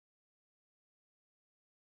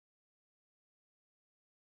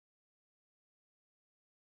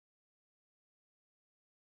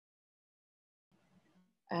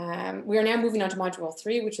We are now moving on to module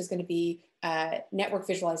 3, which is going to be network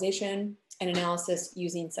visualization and analysis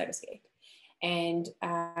using Cytoscape. And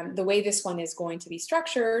the way this one is going to be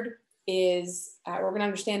structured is we're going to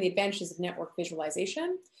understand the advantages of network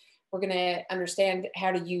visualization. We're going to understand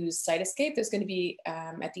how to use Cytoscape. There's going to be,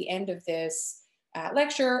 at the end of this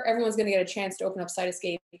lecture, everyone's going to get a chance to open up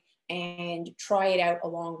Cytoscape and try it out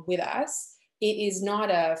along with us. It is not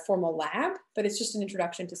a formal lab, but it's just an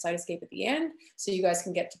introduction to Cytoscape at the end, so you guys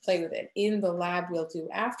can get to play with it. In the lab we'll do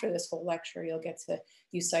after this whole lecture, you'll get to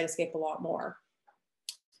use Cytoscape a lot more.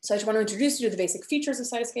 So I just want to introduce you to the basic features of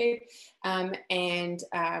Cytoscape and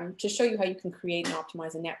to show you how you can create and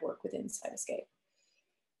optimize a network within Cytoscape.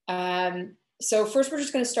 So first, we're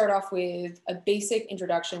just going to start off with a basic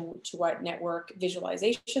introduction to what network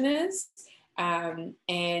visualization is.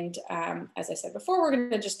 As I said before, we're going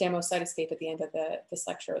to just demo Cytoscape at the end of this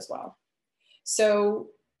lecture as well. So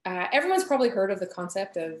everyone's probably heard of the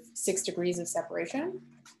concept of 6 degrees of separation.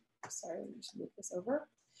 Sorry, let me just move this over.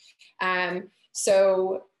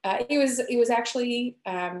 It was actually,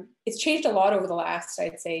 it's changed a lot over the last,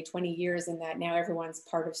 I'd say, 20 years in that now everyone's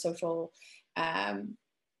part of social,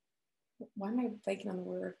 why am I blanking on the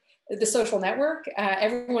word? The social network.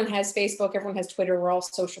 Everyone has Facebook, everyone has Twitter, we're all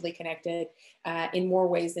socially connected in more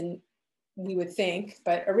ways than we would think.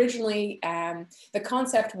 But originally, the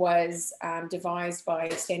concept was devised by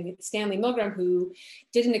Stanley Milgram, who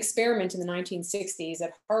did an experiment in the 1960s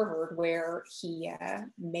at Harvard where he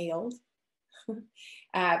mailed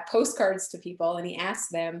postcards to people, and he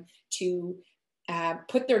asked them to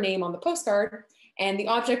put their name on the postcard. And the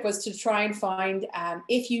object was to try and find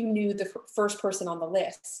if you knew the first person on the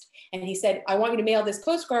list. And he said, I want you to mail this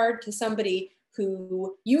postcard to somebody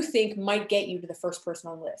who you think might get you to the first person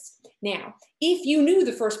on the list. Now, if you knew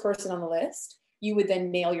the first person on the list, you would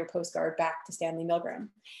then mail your postcard back to Stanley Milgram.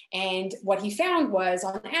 And what he found was,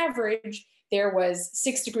 on average, there was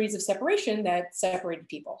 6 degrees of separation that separated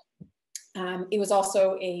people. It was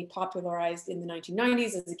also popularized in the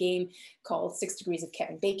 1990s as a game called 6 Degrees of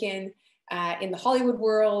Kevin Bacon. In the Hollywood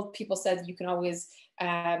world, people said you can always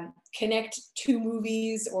connect 2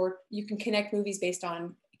 movies, or you can connect movies based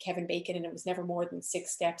on Kevin Bacon, and it was never more than 6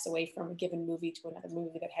 steps away from a given movie to another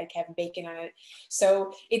movie that had Kevin Bacon on it.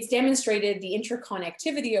 So it's demonstrated the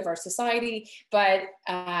interconnectivity of our society, but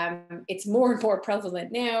it's more and more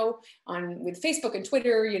prevalent now with Facebook and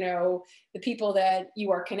Twitter. You know, the people that you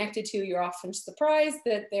are connected to, you're often surprised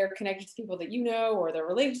that they're connected to people that you know, or they're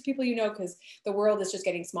related to people you know, because the world is just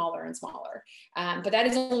getting smaller and smaller. But that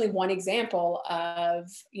is only one example of,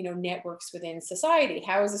 you know, networks within society.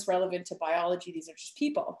 How is this relevant to biology? These are just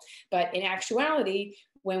people. But in actuality,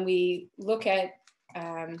 when we look at,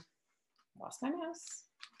 lost my mouse.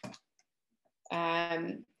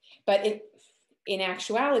 In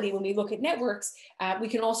actuality, when we look at networks, we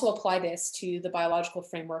can also apply this to the biological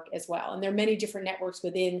framework as well. And there are many different networks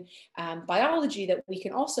within biology that we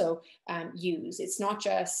can also use. It's not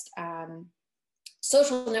just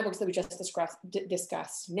social networks that we just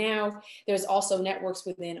discussed now. There's also networks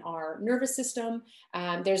within our nervous system.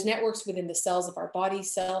 There's networks within the cells of our body,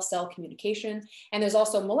 cell-cell communication. And there's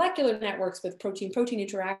also molecular networks with protein-protein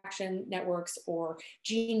interaction networks or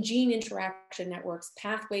gene-gene interaction networks.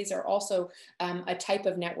 Pathways are also a type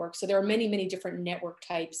of network. So there are many, many different network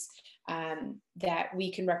types that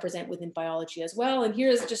we can represent within biology as well. And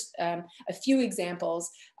here's just a few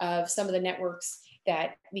examples of some of the networks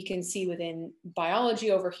that we can see within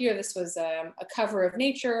biology. Over here, this was a cover of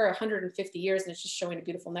Nature, 150 years, and it's just showing a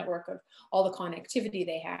beautiful network of all the connectivity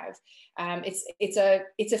they have.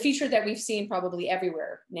 It's a feature that we've seen probably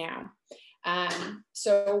everywhere now.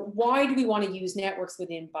 So why do we want to use networks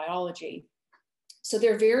within biology? So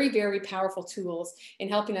they're very, very powerful tools in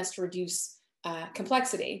helping us to reduce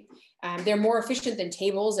complexity. They're more efficient than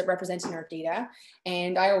tables at representing our data.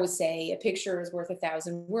 And I always say a picture is worth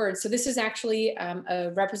 1,000 words. So this is actually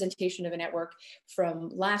a representation of a network from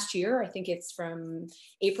last year. I think it's from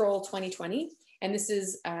April 2020. And this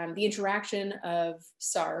is the interaction of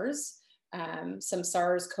SARS, some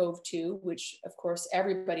SARS-CoV-2, which of course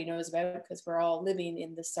everybody knows about because we're all living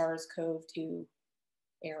in the SARS-CoV-2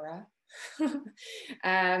 era.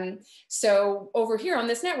 So over here on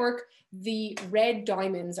this network, the red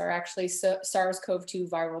diamonds are actually SARS-CoV-2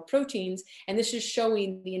 viral proteins, and this is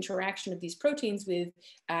showing the interaction of these proteins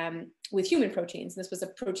with human proteins. This was a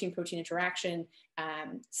protein-protein interaction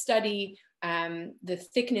study. The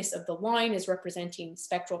thickness of the line is representing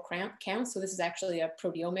spectral count. So this is actually a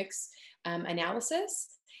proteomics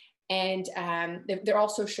analysis, and they're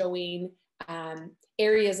also showing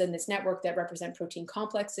areas in this network that represent protein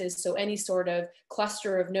complexes. So any sort of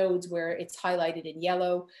cluster of nodes where it's highlighted in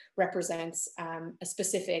yellow represents a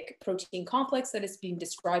specific protein complex that is being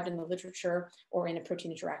described in the literature or in a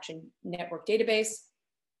protein interaction network database.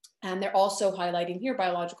 And they're also highlighting here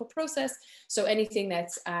biological process. So anything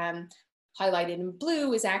that's highlighted in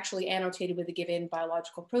blue is actually annotated with a given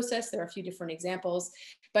biological process. There are a few different examples,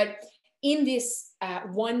 but in this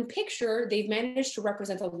one picture, they've managed to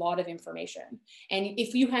represent a lot of information. And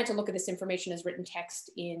if you had to look at this information as written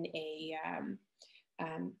text in a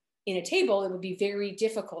table, it would be very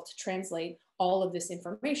difficult to translate all of this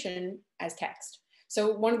information as text.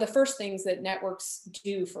 So one of the first things that networks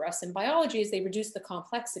do for us in biology is they reduce the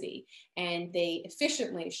complexity and they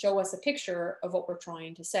efficiently show us a picture of what we're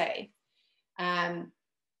trying to say.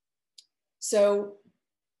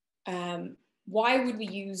 Why would we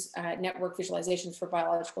use network visualizations for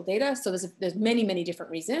biological data? So there's many, many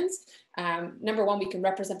different reasons. Number one, we can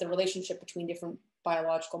represent the relationship between different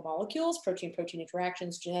biological molecules, protein-protein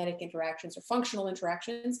interactions, genetic interactions, or functional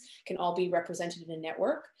interactions can all be represented in a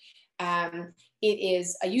network. It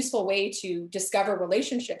is a useful way to discover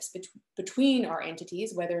relationships between our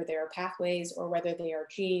entities, whether they're pathways or whether they are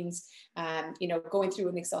genes. Going through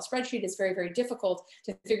an Excel spreadsheet is very, very difficult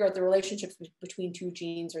to figure out the relationships between two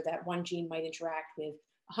genes, or that one gene might interact with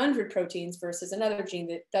 100 proteins versus another gene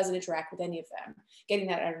that doesn't interact with any of them. Getting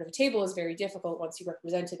that out of the table is very difficult. Once you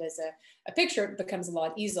represent it as a picture, it becomes a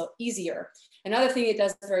lot easier. Another thing it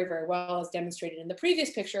does very, very well, as demonstrated in the previous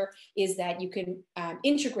picture, is that you can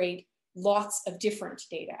integrate lots of different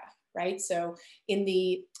data, right? So in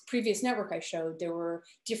the previous network I showed, there were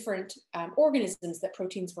different organisms that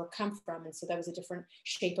proteins were come from. And so that was a different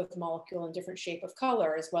shape of the molecule and different shape of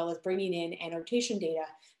color, as well as bringing in annotation data,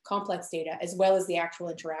 complex data, as well as the actual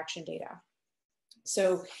interaction data.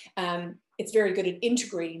 So it's very good at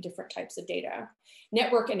integrating different types of data.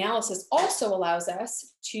 Network analysis also allows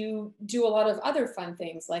us to do a lot of other fun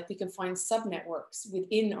things, like we can find subnetworks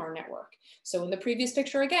within our network. So in the previous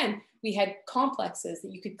picture, again, we had complexes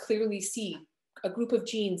that you could clearly see, a group of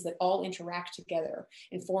genes that all interact together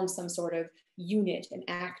and form some sort of unit and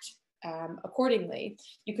act accordingly.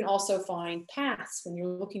 You can also find paths when you're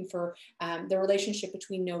looking for the relationship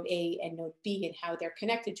between node A and node B and how they're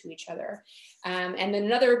connected to each other. And then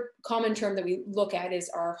another common term that we look at is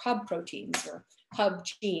our hub proteins or hub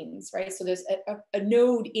genes, right? So there's a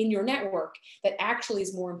node in your network that actually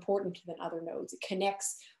is more important than other nodes. It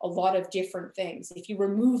connects a lot of different things. If you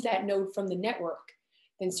remove that node from the network,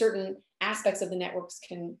 then certain aspects of the networks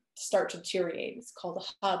can start to deteriorate. It's called the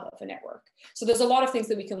hub of a network. So there's a lot of things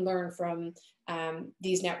that we can learn from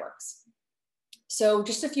these networks. So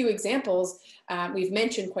just a few examples, we've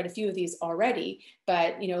mentioned quite a few of these already,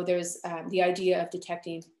 but there's the idea of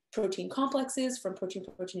detecting protein complexes from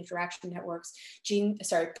protein-protein interaction networks,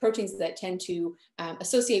 proteins that tend to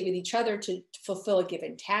associate with each other to fulfill a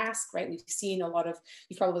given task, right? We've seen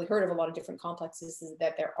you've probably heard of a lot of different complexes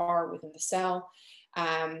that there are within the cell.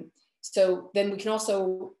 So then we can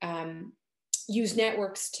also use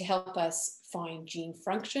networks to help us find gene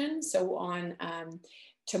function. So on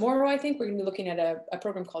tomorrow, I think we're going to be looking at a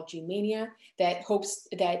program called Gene Mania that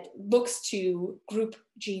looks to group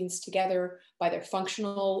genes together by their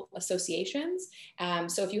functional associations.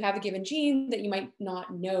 So if you have a given gene that you might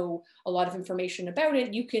not know a lot of information about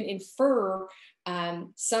it, you can infer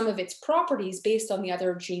some of its properties based on the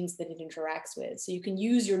other genes that it interacts with. So you can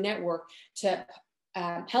use your network to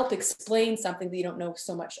help explain something that you don't know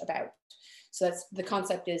so much about. So that's the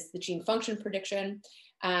concept is the gene function prediction.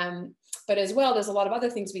 But as well, there's a lot of other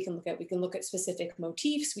things we can look at. We can look at specific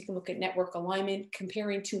motifs. We can look at network alignment,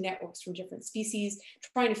 comparing two networks from different species,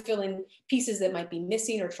 trying to fill in pieces that might be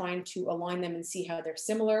missing or trying to align them and see how they're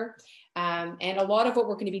similar. And a lot of what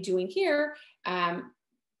we're going to be doing here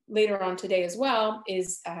later on today as well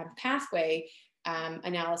is pathway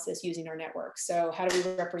analysis using our network. So how do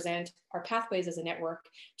we represent our pathways as a network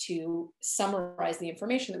to summarize the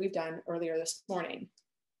information that we've done earlier this morning?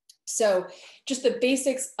 So just the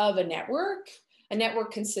basics of a network. A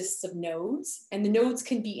network consists of nodes, and the nodes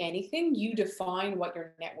can be anything. You define what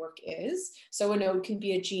your network is. So a node can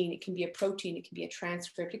be a gene, it can be a protein, it can be a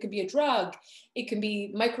transcript, it can be a drug, it can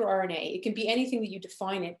be microRNA, it can be anything that you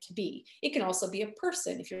define it to be. It can also be a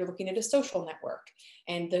person if you're looking at a social network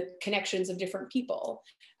and the connections of different people.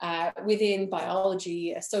 Within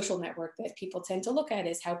biology, a social network that people tend to look at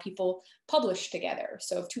is how people publish together.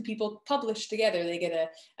 So if two people publish together, they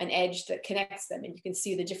get an edge that connects them, and you can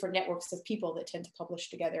see the different networks of people that tend to publish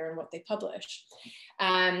together and what they publish.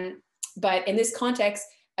 But in this context,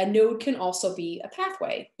 a node can also be a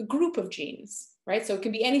pathway, a group of genes. right? So it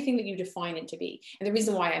can be anything that you define it to be. And the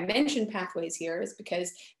reason why I mentioned pathways here is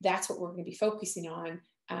because that's what we're going to be focusing on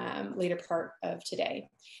later part of today.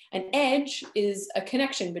 An edge is a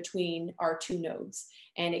connection between our two nodes,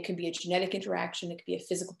 and it can be a genetic interaction, it could be a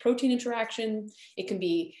physical protein interaction, it can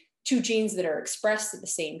be two genes that are expressed at the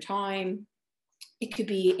same time, it could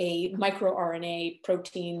be a microRNA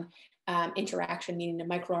protein interaction, meaning the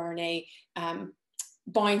microRNA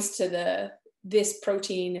binds to this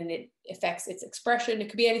protein and it affects its expression. It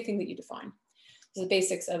could be anything that you define. The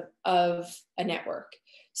basics of a network.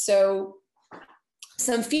 So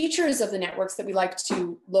some features of the networks that we like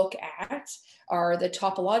to look at are the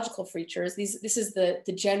topological features. This is the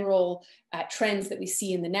general trends that we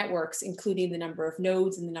see in the networks, including the number of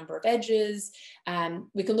nodes and the number of edges.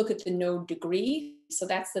 We can look at the node degree. So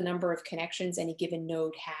that's the number of connections any given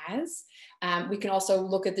node has. We can also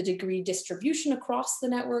look at the degree distribution across the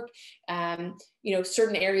network.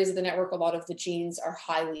 Certain areas of the network, a lot of the genes are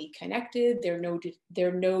highly connected. Their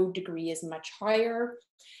node degree is much higher.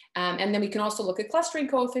 And then we can also look at clustering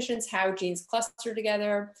coefficients, how genes cluster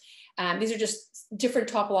together. These are just different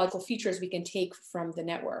topological features we can take from the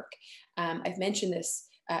network. I've mentioned this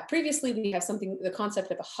previously. We have the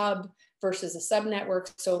concept of a hub versus a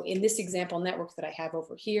subnetwork. So in this example network that I have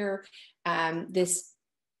over here, this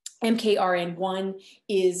MKRN1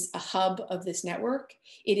 is a hub of this network.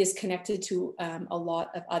 It is connected to a lot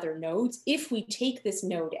of other nodes. If we take this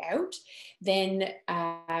node out, then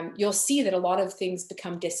you'll see that a lot of things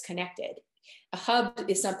become disconnected. A hub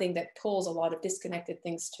is something that pulls a lot of disconnected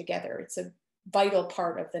things together. It's a vital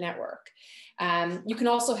part of the network. You can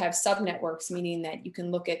also have subnetworks, meaning that you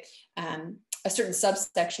can look at a certain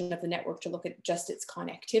subsection of the network to look at just its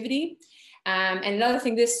connectivity. And another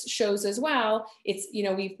thing this shows as well, it's,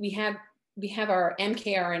 we have our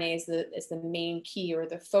mkRNA as the main key or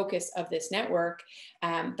the focus of this network,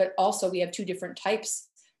 but also we have two different types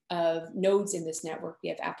of nodes in this network. We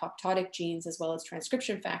have apoptotic genes as well as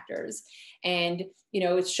transcription factors. And,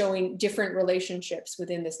 it's showing different relationships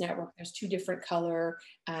within this network. There's two different color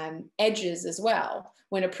edges as well.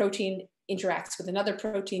 When a protein interacts with another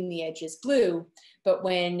protein, the edge is blue. But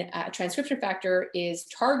when a transcription factor is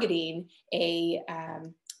targeting a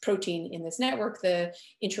protein in this network, the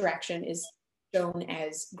interaction is shown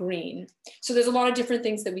as green. So there's a lot of different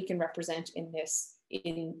things that we can represent in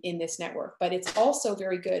this network, but it's also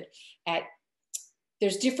very good at,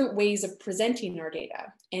 there's different ways of presenting our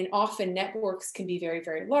data, and often networks can be very,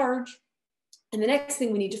 very large. And the next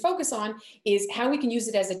thing we need to focus on is how we can use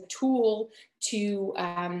it as a tool to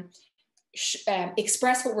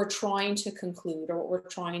express what we're trying to conclude or what we're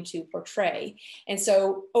trying to portray. And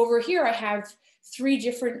so over here, I have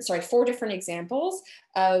four different examples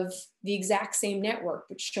of the exact same network,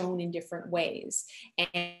 but shown in different ways.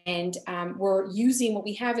 And we're using what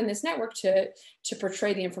we have in this network to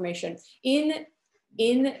portray the information. In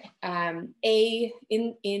area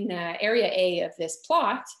A of this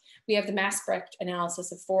plot, we have the mass spec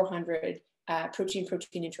analysis of 400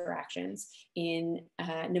 protein-protein interactions in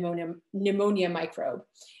pneumonia microbe.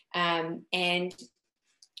 And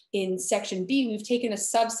in section B, we've taken a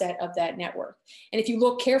subset of that network. And if you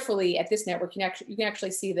look carefully at this network, you can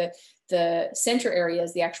actually see that the center area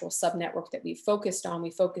is the actual subnetwork that we focused on.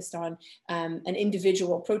 We focused on an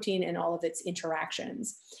individual protein and all of its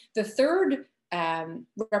interactions. The third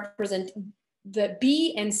the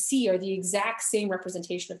B and C are the exact same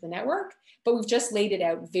representation of the network, but we've just laid it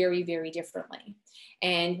out very, very differently.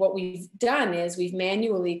 And what we've done is we've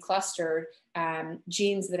manually clustered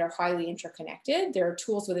genes that are highly interconnected. There are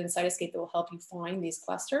tools within Cytoscape that will help you find these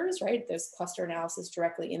clusters, right? There's cluster analysis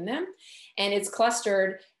directly in them. And it's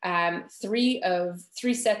clustered three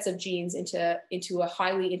sets of genes into a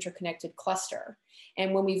highly interconnected cluster.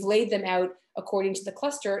 And when we've laid them out according to the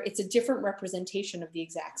cluster, it's a different representation of the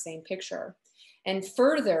exact same picture. And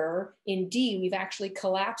further, in D, we've actually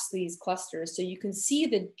collapsed these clusters so you can see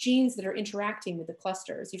the genes that are interacting with the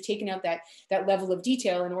clusters. You've taken out that level of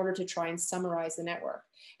detail in order to try and summarize the network.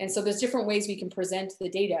 And so there's different ways we can present the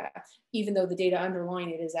data, even though the data underlying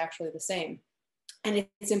it is actually the same. And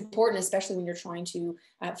it's important, especially when you're trying to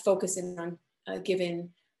focus in on a given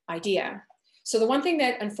idea. So the one thing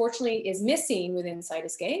that unfortunately is missing within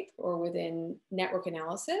Cytoscape or within network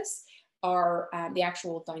analysis are the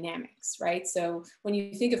actual dynamics, right? So when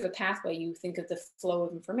you think of a pathway, you think of the flow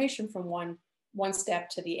of information from one step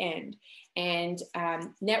to the end. And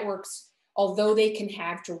networks, although they can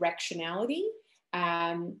have directionality,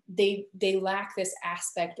 they lack this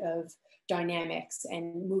aspect of dynamics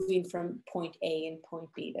and moving from point A and point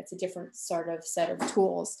B. That's a different sort of set of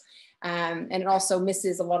tools. And it also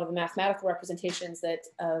misses a lot of the mathematical representations that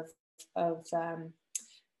of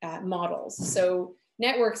models. So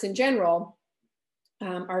networks in general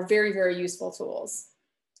are very, very useful tools.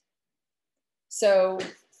 So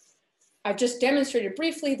I've just demonstrated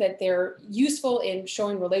briefly that they're useful in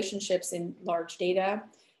showing relationships in large data.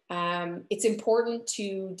 It's important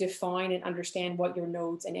to define and understand what your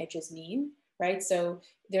nodes and edges mean, right? So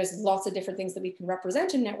there's lots of different things that we can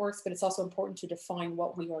represent in networks, but it's also important to define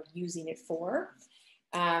what we are using it for.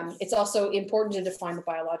 It's also important to define the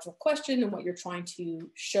biological question and what you're trying to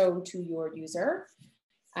show to your user.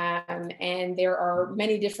 And there are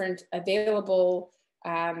many different available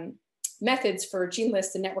methods for gene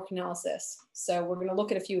lists and network analysis. So we're going to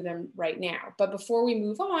look at a few of them right now. But before we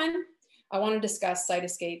move on, I want to discuss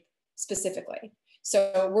Cytoscape specifically.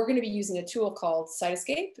 So we're going to be using a tool called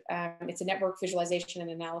Cytoscape. It's a network visualization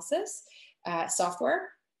and analysis software.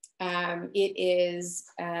 It is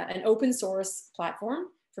an open source platform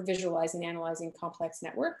for visualizing and analyzing complex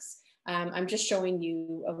networks. I'm just showing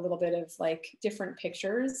you a little bit of like different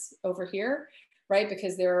pictures over here, right?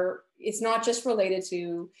 Because it's not just related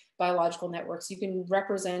to biological networks. You can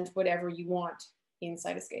represent whatever you want in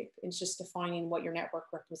Cytoscape. It's just defining what your network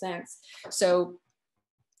represents. So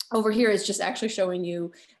over here is just actually showing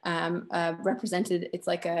you represented, it's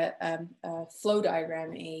like a flow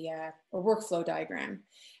diagram, a workflow diagram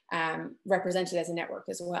represented as a network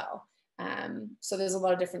as well. So there's a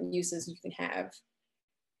lot of different uses you can have.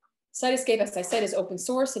 Cytoscape, as I said, is open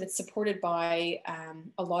source and it's supported by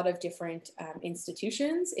a lot of different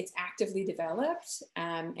institutions. It's actively developed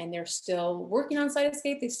and they're still working on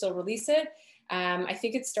Cytoscape. They still release it. I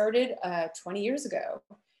think it started 20 years ago.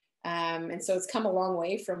 And so it's come a long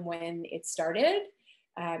way from when it started.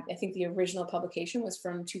 I think the original publication was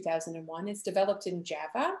from 2001. It's developed in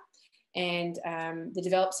Java. And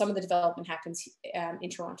some of the development happens in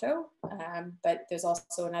Toronto, but there's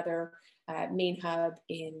also another main hub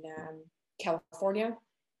in California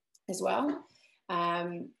as well.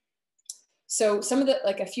 So some of the,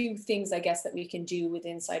 like a few things, I guess, that we can do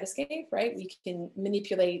within Cytoscape, right? We can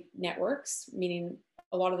manipulate networks, meaning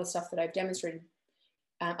a lot of the stuff that I've demonstrated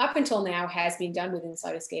up until now has been done within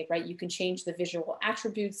Cytoscape, right? You can change the visual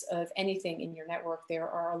attributes of anything in your network. There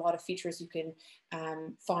are a lot of features you can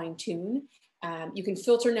fine tune. You can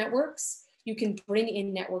filter networks. You can bring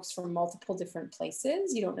in networks from multiple different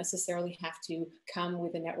places. You don't necessarily have to come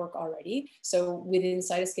with a network already. So within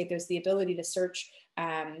Cytoscape, there's the ability to search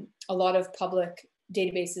a lot of public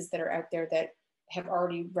databases that are out there that have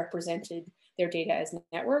already represented their data as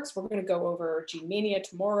networks. We're going to go over GeneMania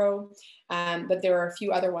tomorrow, but there are a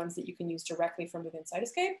few other ones that you can use directly from within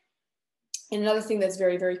Cytoscape. And another thing that's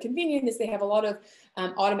very, very convenient is they have a lot of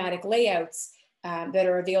automatic layouts that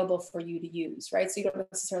are available for you to use, right? So you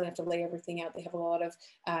don't necessarily have to lay everything out. They have a lot of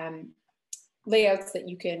layouts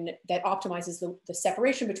that that optimizes the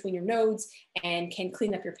separation between your nodes and can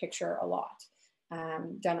clean up your picture a lot,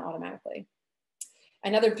 done automatically.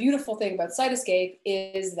 Another beautiful thing about Cytoscape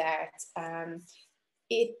is that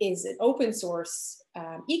it is an open source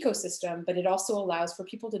ecosystem, but it also allows for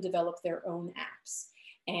people to develop their own apps.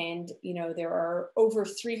 And there are over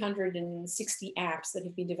 360 apps that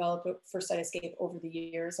have been developed for Cytoscape over the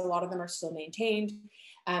years. A lot of them are still maintained.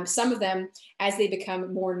 Some of them, as they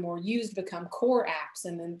become more and more used, become core apps,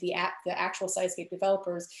 and then the actual Cytoscape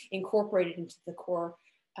developers incorporate it into the core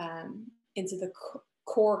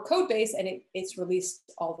core code base, and it's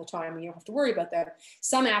released all the time. You don't have to worry about that.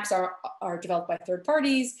 Some apps are developed by third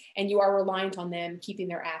parties, and you are reliant on them keeping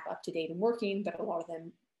their app up to date and working, but a lot of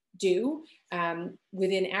them do.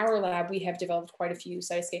 Within our lab, we have developed quite a few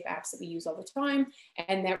Cytoscape apps that we use all the time,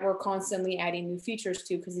 and that we're constantly adding new features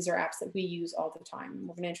to, because these are apps that we use all the time.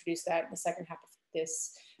 We're going to introduce that in the second half of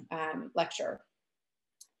this lecture.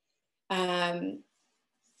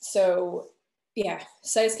 So yeah,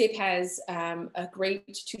 Cytoscape has a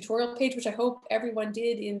great tutorial page, which I hope everyone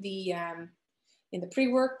did in the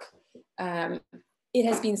pre-work. It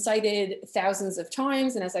has been cited thousands of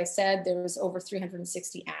times, and as I said, there's over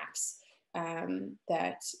 360 apps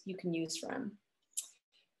that you can use from.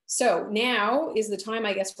 So now is the time,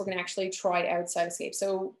 I guess, we're going to actually try out Cytoscape.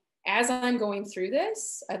 So as I'm going through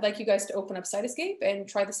this, I'd like you guys to open up Cytoscape and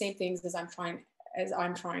try the same things as I'm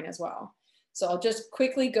trying as well. So I'll just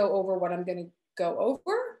quickly go over what I'm going to go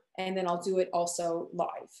over, and then I'll do it also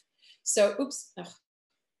live. So, oops,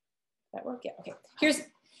 that work? Yeah, okay.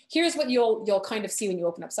 Here's what you'll kind of see when you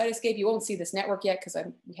open up Cytoscape. You won't see this network yet because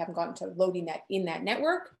we haven't gotten to loading that in that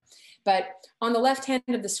network. But on the left hand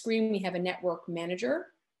of the screen, we have a network manager.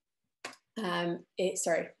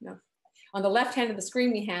 On the left hand of the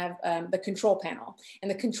screen, we have the control panel. And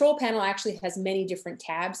the control panel actually has many different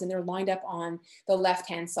tabs, and they're lined up on the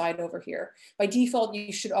left-hand side over here. By default,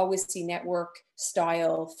 you should always see network,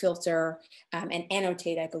 style, filter, and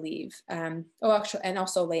annotate, I believe. Oh, actually, and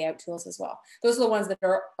also layout tools as well. Those are the ones that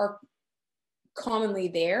are commonly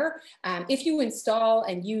there. If you install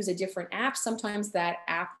and use a different app, sometimes that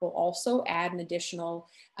app will also add an additional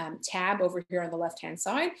tab over here on the left-hand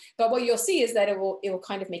side. But what you'll see is that it will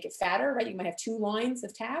kind of make it fatter, right? You might have 2 lines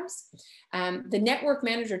of tabs. The network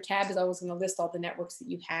manager tab is always going to list all the networks that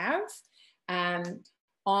you have.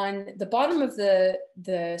 On the bottom of the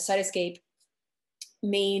Cytoscape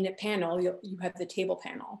main panel, you have the table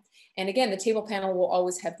panel. And again, the table panel will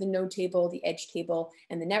always have the node table, the edge table,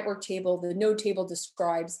 and the network table. The node table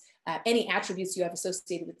describes any attributes you have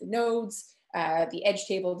associated with the nodes. The edge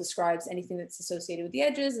table describes anything that's associated with the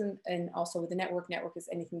edges, and also with the network. Network is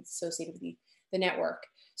anything that's associated with the network.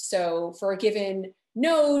 So for a given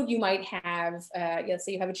node, you might have, let's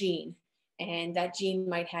say you have a gene, and that gene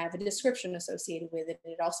might have a description associated with it.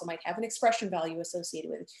 And it also might have an expression value associated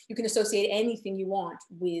with it. You can associate anything you want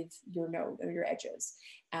with your node or your edges.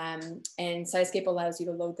 And Cytoscape allows you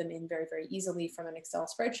to load them in very, very easily from an Excel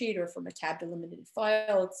spreadsheet or from a tab delimited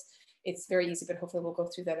file. It's very easy, but hopefully we'll go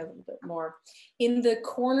through that a little bit more. In the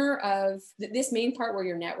corner of this main part where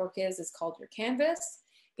your network is called your canvas.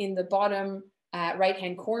 In the bottom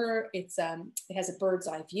right-hand corner, it has a bird's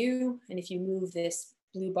eye view. And if you move this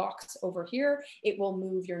blue box over here, it will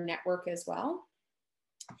move your network as well.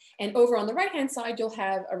 And over on the right-hand side, you'll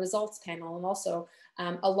have a results panel. And also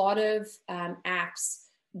a lot of apps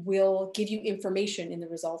will give you information in the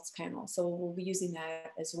results panel. So we'll be using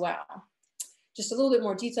that as well. Just a little bit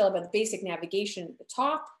more detail about the basic navigation at the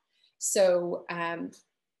top. So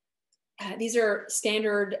these are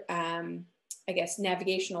standard, I guess,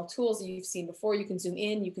 navigational tools that you've seen before. You can zoom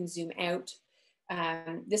in, you can zoom out.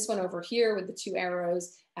 This one over here with the 2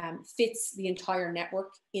 arrows fits the entire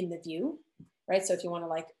network in the view, right? So if you want to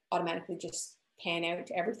like automatically just pan out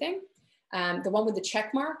to everything. The one with the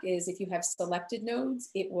check mark is if you have selected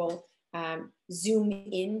nodes, it will zoom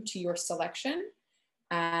into your selection.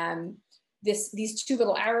 These 2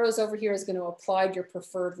 little arrows over here is going to apply to your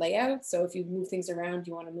preferred layout. So if you move things around,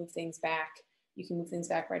 you want to move things back, you can move things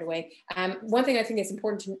back right away. One thing I think is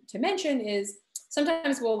important to mention is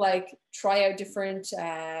sometimes we'll like try out different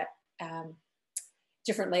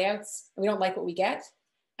layouts and we don't like what we get.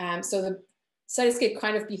 So the Cytoscape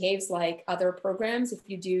kind of behaves like other programs. If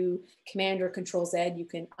you do Command or Control Z, you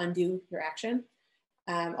can undo your action.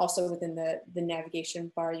 Also within the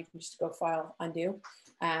navigation bar, you can just go File, Undo.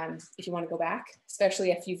 If you want to go back,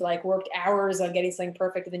 especially if you've like worked hours on getting something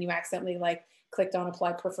perfect and then you accidentally like clicked on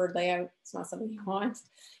Apply Preferred Layout. It's not something you want.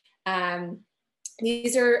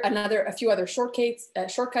 These are a few other shortcuts.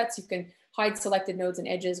 You can hide selected nodes and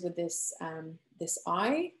edges with this, this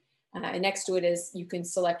eye. And next to it is you can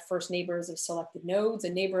select first neighbors of selected nodes. A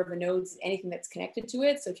neighbor of a node is anything that's connected to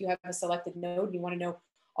it. So if you have a selected node, you want to know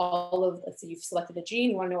all of, let's say you've selected a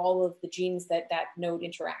gene, you want to know all of the genes that that node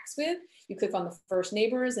interacts with. You click on the first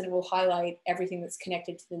neighbors and it will highlight everything that's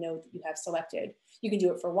connected to the node that you have selected. You can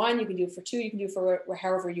do it for 1, you can do it for 2, you can do it for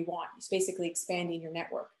however you want. It's basically expanding your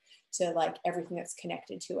network to like everything that's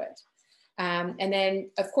connected to it. And then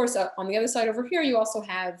of course, on the other side over here, you also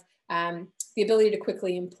have the ability to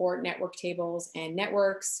quickly import network tables and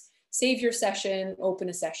networks, save your session, open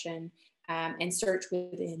a session, and search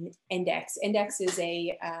within Index. Index is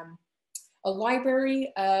a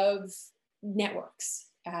library of networks.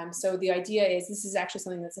 So the idea is this is actually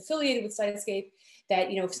something that's affiliated with Cytoscape, that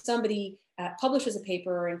if somebody publishes a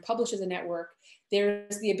paper and publishes a network,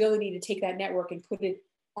 there's the ability to take that network and put it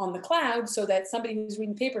on the cloud so that somebody who's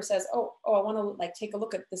reading the paper says, oh, I want to like take a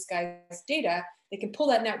look at this guy's data. They can pull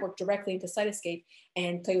that network directly into Cytoscape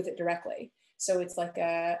and play with it directly. So it's like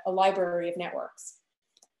a library of networks.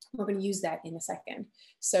 We're going to use that in a second.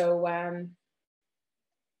 So,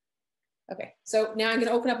 okay. So now I'm going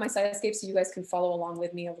to open up my Cytoscape so you guys can follow along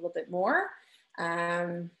with me a little bit more.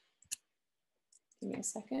 Give me a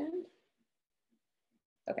second.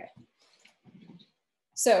 Okay.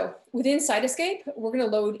 So within Cytoscape, we're going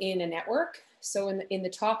to load in a network. So in the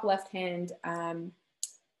top left-hand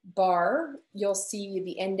bar, you'll see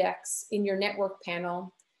the index in your network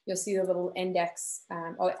panel. You'll see the little index.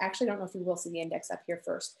 Oh, actually, I don't know if you will see the index up here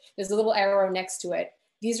first. There's a little arrow next to it.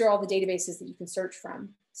 These are all the databases that you can search from.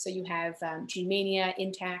 So you have GeneMania,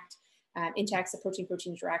 Intact. Intact's a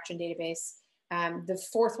protein-protein interaction database. The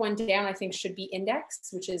 4th one down, I think, should be Index,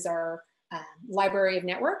 which is our library of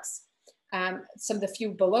networks. Some of the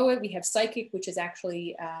few below it, we have Psychic, which is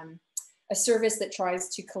actually a service that tries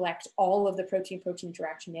to collect all of the protein-protein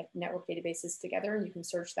interaction network databases together, and you can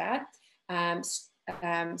search that.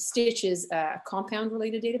 Stitch is a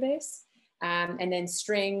compound-related database, and then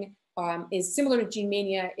String is similar to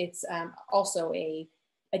GeneMania. It's also a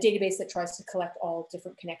database that tries to collect all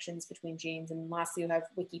different connections between genes. And lastly, you have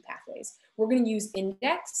wiki pathways. We're going to use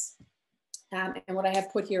Index, and what I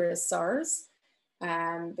have put here is SARS,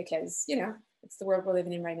 because, you know, it's the world we're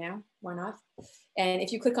living in right now. Why not? And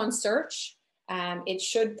if you click on search, it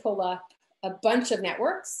should pull up a bunch of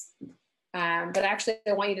networks, but actually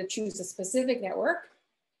I want you to choose a specific network.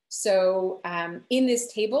 So in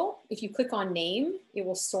this table, if you click on name, it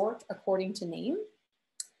will sort according to name.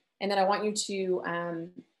 And then I want you to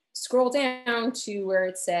scroll down to where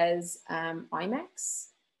it says IMEX.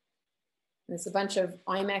 There's a bunch of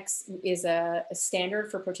IMEX is a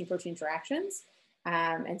standard for protein-protein interactions.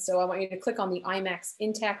 And so I want you to click on the IMEX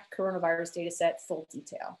intact coronavirus dataset full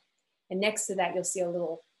detail. And next to that, you'll see a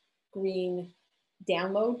little green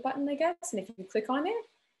download button, I guess. And if you click on it,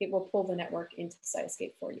 it will pull the network into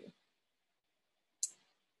Cytoscape for you.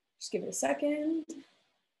 Just give it a second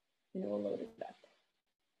and it will load it up.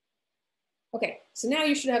 Okay, so now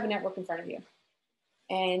you should have a network in front of you.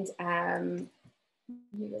 And let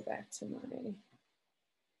me go back to my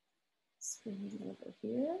screen over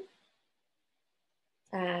here.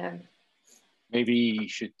 Maybe you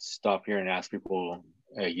should stop here and ask people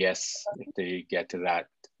yes if they get to that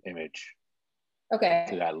image. Okay.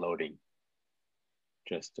 To that loading.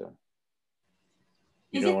 Just you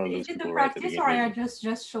is don't it, want to lose is it people the right at the practice, or beginning. are you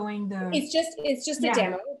just showing the? It's just a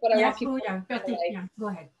demo, but I want people. Yeah, go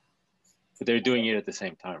ahead. But they're doing it at the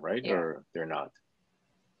same time, right? Yeah. Or they're not?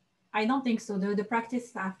 I don't think so. The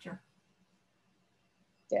practice after.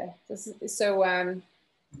 Yeah. This is, so.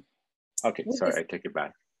 Okay, sorry, I take it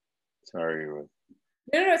back. Sorry.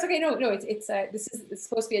 No, it's okay. No, this is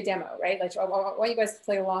supposed to be a demo, right? Like I want you guys to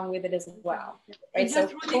play along with it as well, right? It's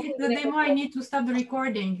just really the demo. I need to stop the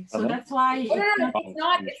recording, so that's why. Oh, no,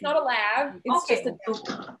 it's not a lab. It's okay. just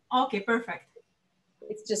a, okay, perfect.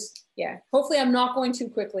 It's just, yeah. Hopefully, I'm not going too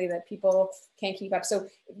quickly that people can't keep up. So,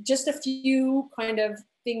 just a few kind of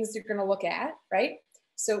things you're going to look at, right?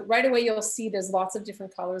 So right away, you'll see there's lots of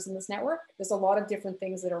different colors in this network. There's a lot of different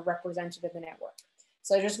things that are represented in the network.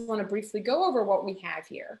 So I just want to briefly go over what we have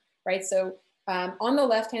here, right? So on the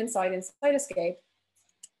left-hand side in Cytoscape,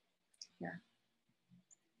 here,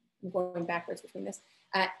 I'm going backwards between this.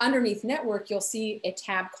 Underneath network, you'll see a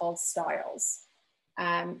tab called styles.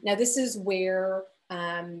 Now this is where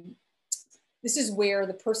the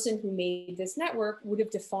person who made this network would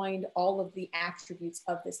have defined all of the attributes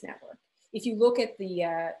of this network. If you look at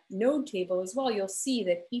the node table as well, you'll see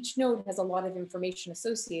that each node has a lot of information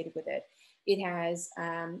associated with it. It has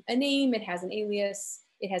a name, it has an alias,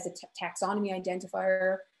 it has a taxonomy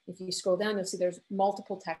identifier. If you scroll down, you'll see there's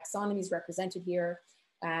multiple taxonomies represented here.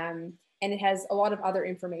 And it has a lot of other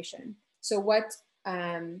information. So what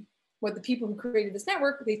the people who created this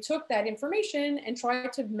network, they took that information and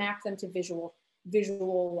tried to map them to visual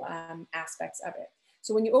aspects of it.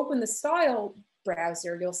 So when you open the style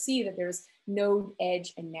browser, you'll see that there's node,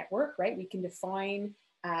 edge, and network, right? We can define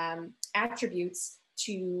attributes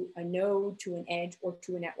to a node, to an edge, or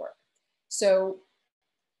to a network. So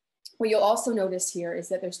what you'll also notice here is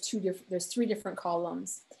that there's three different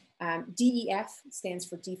columns. DEF stands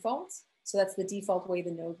for default. So that's the default way the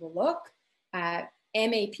node will look.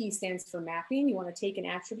 MAP stands for mapping. You want to take an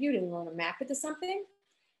attribute and you want to map it to something.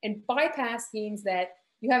 And bypass means that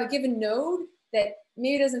you have a given node that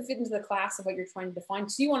maybe doesn't fit into the class of what you're trying to define.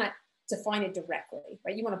 So you want to define it directly,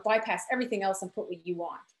 right? You want to bypass everything else and put what you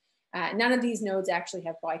want. None of these nodes actually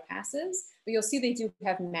have bypasses, but you'll see they do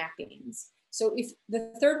have mappings. So if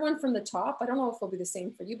the third one from the top, I don't know if it'll be the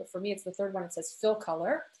same for you, but for me, it's the third one. It says fill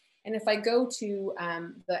color. And if I go to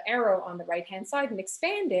the arrow on the right-hand side and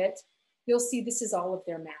expand it, you'll see this is all of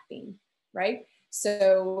their mapping, right?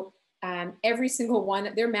 So every single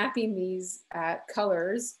one, they're mapping these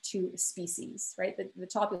colors to species, right? The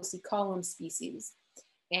top, you'll see column species.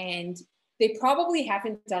 And they probably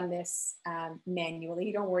haven't done this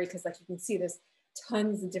manually. Don't worry, because like you can see there's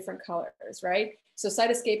tons of different colors, right? So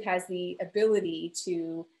Cytoscape has the ability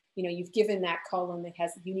to, you've given that column that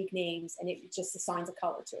has unique names and it just assigns a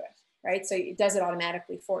color to it, right? So it does it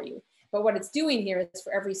automatically for you. But what it's doing here is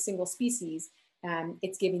for every single species,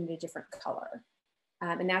 it's giving it a different color.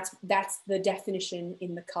 And that's the definition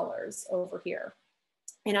in the colors over here.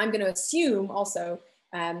 And I'm going to assume also,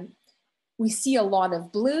 we see a lot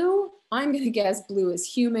of blue. I'm going to guess blue is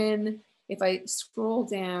human. If I scroll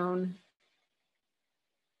down,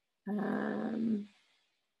 I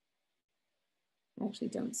actually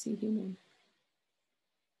don't see human.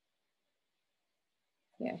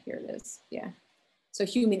 Yeah, here it is. Yeah. So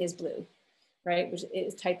human is blue, right? Which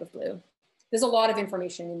is type of blue. There's a lot of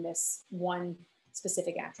information in this one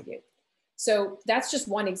specific attribute. So that's just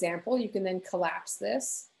one example. You can then collapse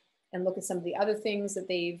this and look at some of the other things that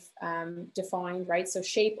they've defined, right? So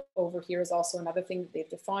shape over here is also another thing that they've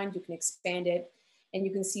defined. You can expand it and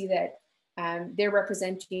you can see that they're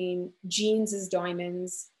representing genes as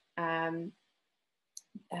diamonds,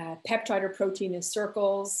 peptide or protein as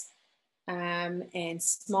circles, and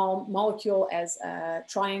small molecule as a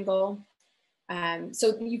triangle.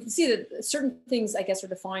 So you can see that certain things, I guess, are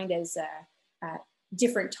defined as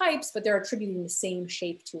different types, but they're attributing the same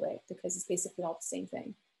shape to it because it's basically all the same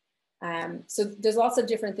thing. So there's lots of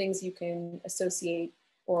different things you can associate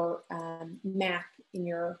or map in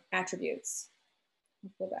your attributes.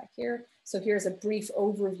 I'll go back here. So here's a brief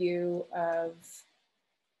overview of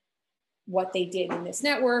what they did in this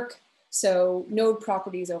network. So node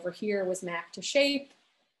properties over here was mapped to shape.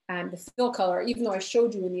 The fill color, even though I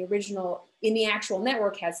showed you in the original, in the actual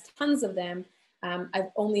network has tons of them,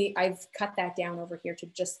 I've cut that down over here to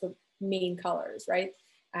just the main colors, right?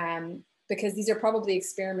 Because these are probably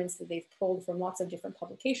experiments that they've pulled from lots of different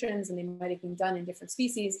publications and they might have been done in different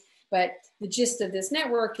species. But the gist of this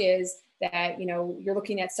network is that, you know, you're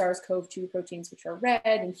looking at SARS-CoV-2 proteins, which are red,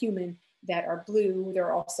 and human that are blue. There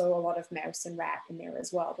are also a lot of mouse and rat in there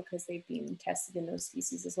as well, because they've been tested in those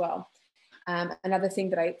species as well. Another thing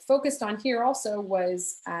that I focused on here also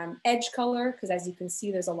was edge color, because as you can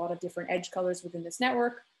see, there's a lot of different edge colors within this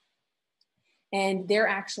network. And they're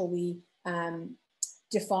actually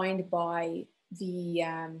defined by the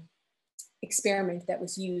experiment that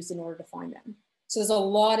was used in order to find them. So there's a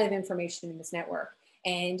lot of information in this network.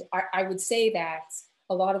 And I would say that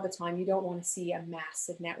a lot of the time you don't want to see a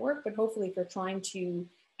massive network, but hopefully if you're trying to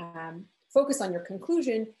focus on your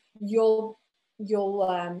conclusion, you'll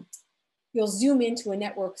zoom into a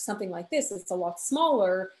network, something like this, it's a lot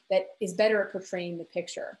smaller, that is better at portraying the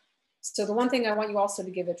picture. So the one thing I want you also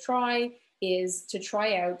to give a try is to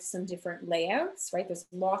try out some different layouts, right? There's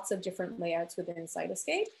lots of different layouts within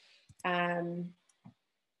Cytoscape. And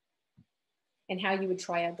how you would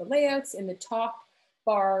try out the layouts. In the top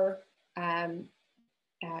bar,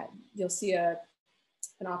 you'll see an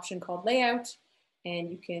option called layout, and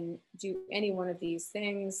you can do any one of these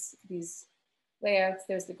things, these layouts.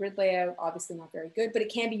 There's the grid layout, obviously not very good, but it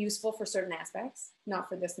can be useful for certain aspects, not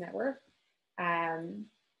for this network. A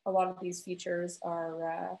lot of these features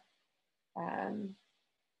are, the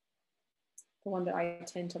one that I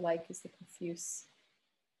tend to like is the profuse.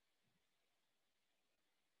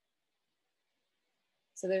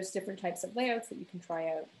 So there's different types of layouts that you can try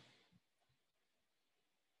out.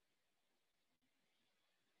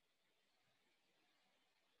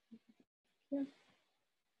 Yeah.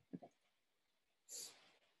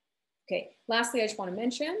 Okay, lastly, I just want to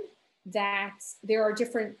mention that there are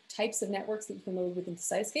different types of networks that you can load within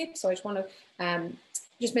Cytoscape. So I just want to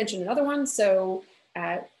just mention another one. So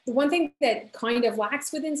the one thing that kind of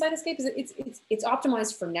lacks within Cytoscape is it's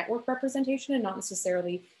optimized for network representation and not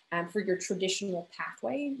necessarily for your traditional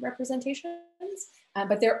pathway representations,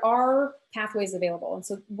 but there are pathways available. And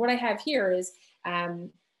so what I have here is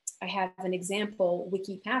I have an example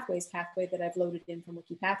wiki pathways pathway that I've loaded in from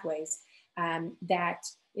wiki pathways.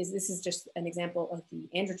 This is just an example of the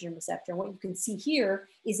androgen receptor. And what you can see here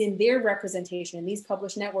is in their representation in these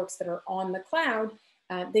published networks that are on the cloud,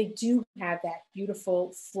 they do have that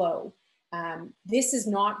beautiful flow. This is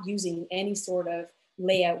not using any sort of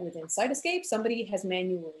layout within Cytoscape. Somebody has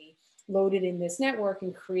manually loaded in this network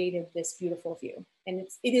and created this beautiful view. And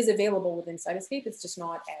it is available within Cytoscape. It's just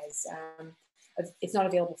not as, it's not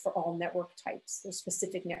available for all network types. There's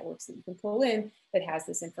specific networks that you can pull in that has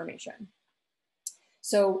this information.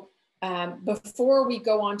 So before we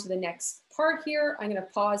go on to the next part here, I'm going to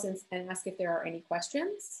pause and ask if there are any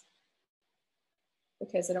questions,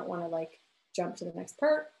 because I don't want to like jump to the next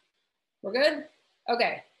part. We're good?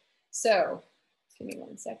 Okay, so give me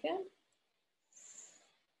 1 second.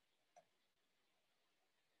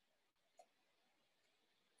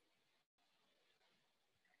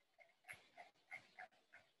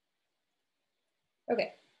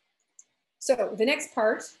 Okay, so the next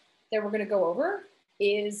part that we're going to go over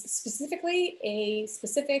is specifically a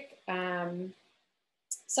specific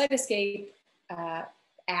Cytoscape app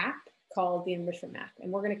called the enrichment map.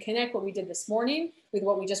 And we're going to connect what we did this morning with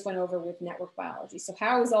what we just went over with network biology. So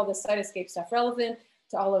how is all this Cytoscape stuff relevant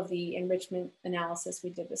to all of the enrichment analysis we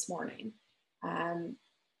did this morning? And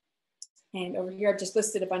over here, I've just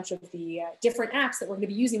listed a bunch of the different apps that we're going to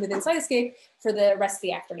be using within Cytoscape for the rest of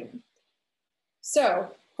the afternoon. So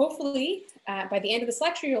hopefully, by the end of this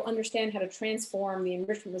lecture, you'll understand how to transform the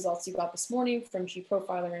enrichment results you got this morning from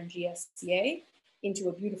gProfiler and GSCA into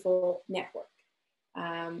a beautiful network.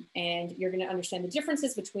 And you're going to understand the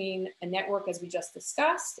differences between a network, as we just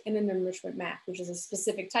discussed, and an enrichment map, which is a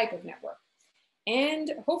specific type of network. And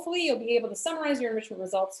hopefully you'll be able to summarize your enrichment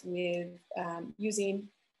results with using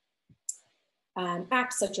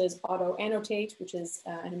apps such as Auto Annotate, which is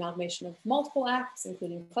an amalgamation of multiple apps,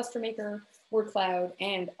 including Cluster Maker, Word Cloud,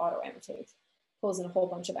 and Auto Annotate. Pulls in a whole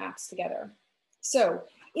bunch of apps together. So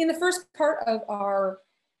in the first part of our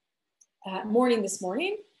morning this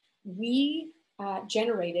morning, we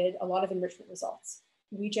generated a lot of enrichment results.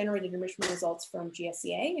 We generated enrichment results from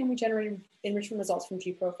GSCA, and we generated enrichment results from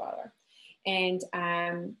gProfiler. And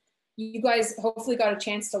you guys hopefully got a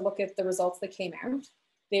chance to look at the results that came out.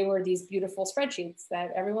 They were these beautiful spreadsheets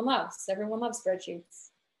that everyone loves. Everyone loves spreadsheets.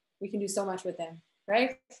 We can do so much with them,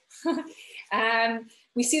 right?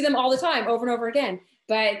 We see them all the time, over and over again.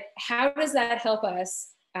 But how does that help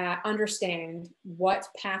us understand what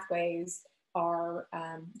pathways our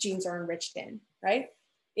genes are enriched in, right?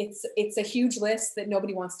 It's a huge list that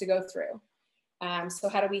nobody wants to go through. So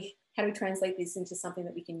how do we translate these into something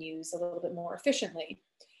that we can use a little bit more efficiently?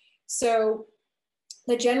 So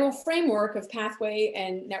the general framework of pathway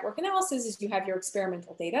and network analysis is you have your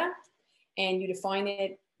experimental data and you define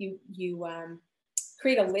it, you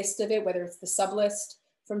create a list of it, whether it's the sublist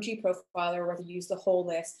from gProfiler or whether you use the whole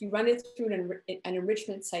list. You run it through an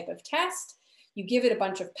enrichment type of test, you give it a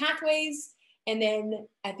bunch of pathways, and then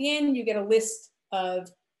at the end you get a list of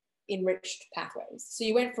enriched pathways. So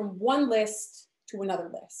you went from one list to another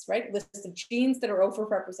list, right? List of genes that are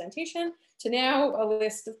overrepresentation to now a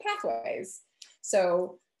list of pathways.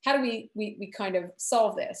 So how do we kind of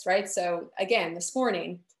solve this, right? So again, this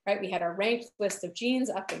morning, right, we had our ranked list of genes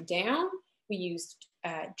up and down. We used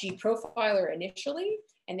gProfiler initially,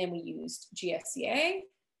 and then we used GSCA,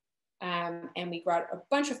 and we got a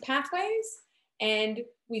bunch of pathways, and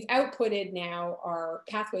we've outputted now our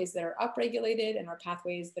pathways that are upregulated and our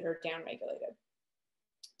pathways that are downregulated.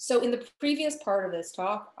 So in the previous part of this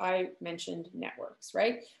talk, I mentioned networks,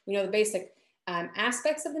 right? We know the basic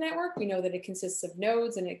aspects of the network. We know that it consists of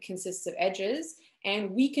nodes and it consists of edges,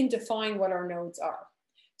 and we can define what our nodes are.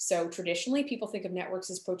 So traditionally, people think of networks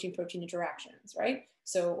as protein-protein interactions, right?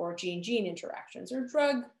 So, or gene-gene interactions or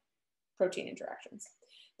drug-protein interactions.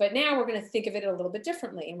 But now we're going to think of it a little bit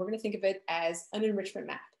differently, and we're going to think of it as an enrichment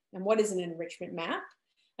map. And what is an enrichment map?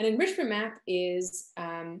 An enrichment map is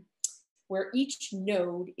where each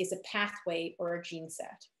node is a pathway or a gene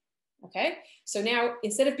set. Okay, so now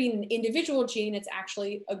instead of being an individual gene, it's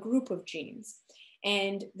actually a group of genes.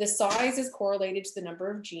 And the size is correlated to the number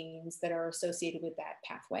of genes that are associated with that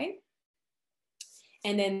pathway.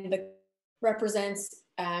 And then the represents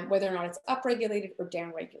whether or not it's upregulated or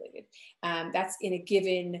downregulated. That's in a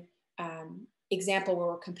given example where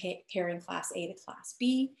we're comparing class A to class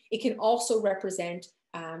B. It can also represent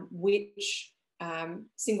which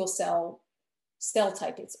single cell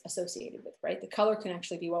type it's associated with, right? The color can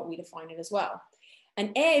actually be what we define it as well.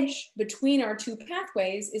 An edge between our two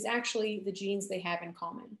pathways is actually the genes they have in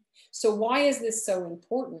common. So why is this so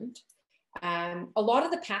important? A lot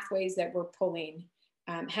of the pathways that we're pulling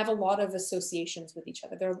have a lot of associations with each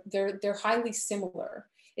other. They're highly similar,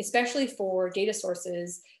 especially for data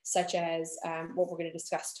sources such as what we're going to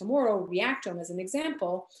discuss tomorrow, Reactome as an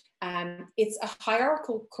example. It's a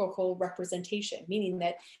hierarchical representation, meaning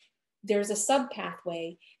that there's a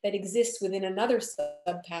sub-pathway that exists within another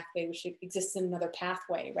sub-pathway, which exists in another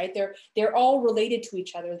pathway, right? They're all related to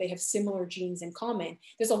each other. They have similar genes in common.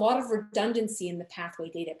 There's a lot of redundancy in the pathway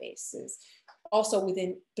databases. Also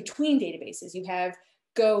between databases, you have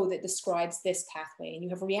Go that describes this pathway, and you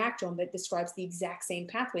have Reactome that describes the exact same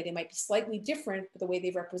pathway. They might be slightly different with the way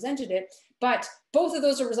they've represented it, but both of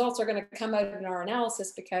those results are going to come out in our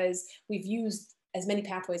analysis because we've used as many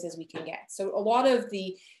pathways as we can get. So a lot of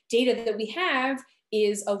the data that we have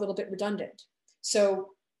is a little bit redundant. So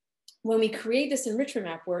when we create this enrichment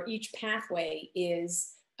map where each pathway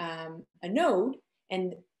is a node,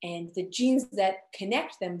 and the genes that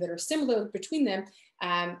connect them, that are similar between them,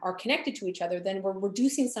 are connected to each other, then we're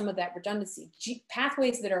reducing some of that redundancy.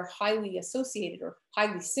 Pathways that are highly associated or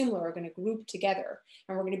highly similar are going to group together,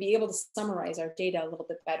 and we're going to be able to summarize our data a little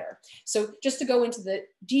bit better. So just to go into the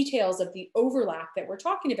details of the overlap that we're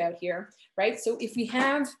talking about here, right? So if we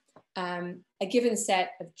have a given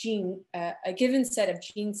set of gene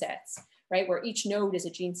sets, right, where each node is a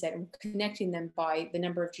gene set and connecting them by the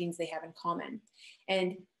number of genes they have in common.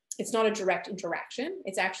 And it's not a direct interaction,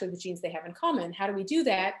 it's actually the genes they have in common. How do we do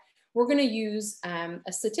that? We're going to use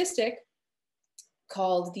a statistic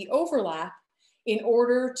called the overlap, in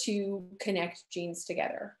order to connect genes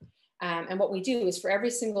together. And what we do is for every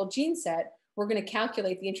single gene set, we're going to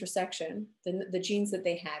calculate the intersection, the genes that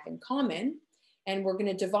they have in common, and we're going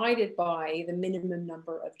to divide it by the minimum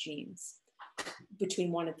number of genes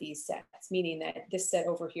between one of these sets, meaning that this set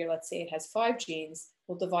over here, let's say it has 5 genes,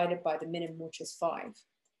 we'll divide it by the minimum, which is 5.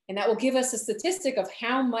 And that will give us a statistic of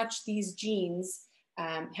how much these genes,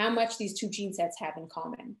 how much these 2 gene sets have in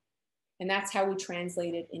common. And that's how we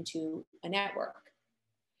translate it into a network.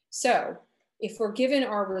 So if we're given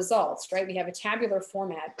our results, right, we have a tabular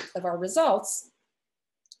format of our results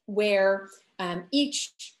where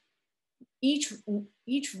each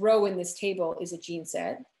row in this table is a gene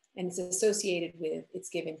set, and it's associated with its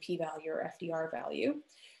given p-value or FDR value.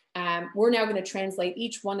 We're now going to translate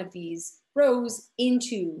each one of these rows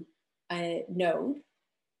into a node.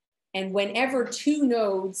 And whenever 2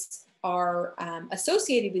 nodes are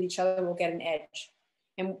associated with each other, we'll get an edge.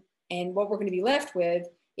 And what we're going to be left with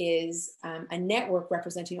is a network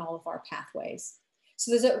representing all of our pathways.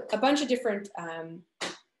 So there's a bunch of different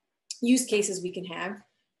use cases we can have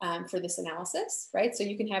for this analysis, right? So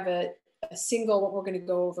you can have a single, what we're going to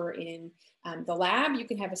go over in the lab, you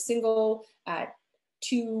can have a single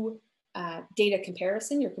 2 data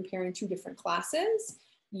comparison. You're comparing 2 different classes.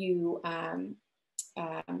 You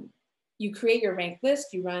create your ranked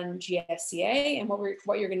list, you run GSCA, and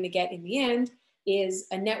what you're going to get in the end is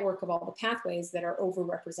a network of all the pathways that are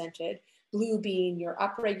overrepresented, blue being your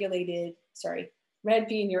upregulated, red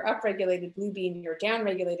being your upregulated, blue being your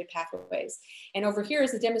downregulated pathways. And over here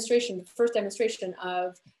is the demonstration, the first demonstration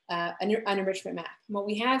of an enrichment map. And what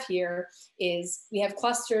we have here is we have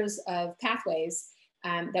clusters of pathways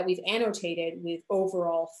that we've annotated with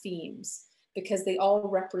overall themes because they all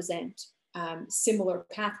represent similar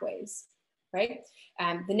pathways, right?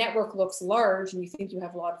 The network looks large and you think you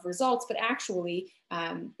have a lot of results, but actually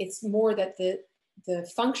it's more that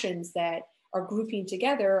the functions that are grouping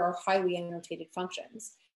together are highly annotated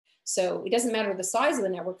functions. So it doesn't matter the size of the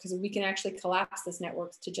network because we can actually collapse this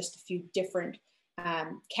network to just a few different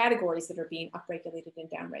categories that are being upregulated and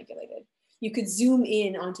downregulated. You could zoom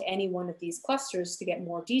in onto any one of these clusters to get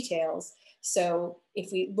more details. So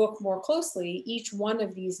if we look more closely, each one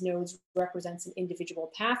of these nodes represents an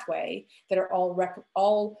individual pathway that are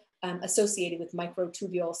all associated with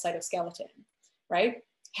microtubule cytoskeleton, right?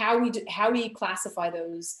 How we classify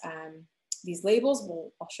those these labels,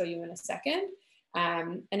 I'll show you in a second.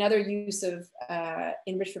 Another use of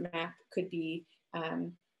enrichment map could be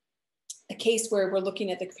a case where we're looking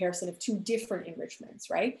at the comparison of 2 different enrichments,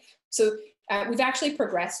 right? So we've actually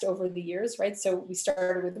progressed over the years, right? So we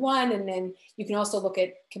started with 1, and then you can also look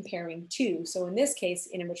at comparing 2. So in this case,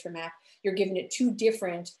 in enrichment map, you're giving it 2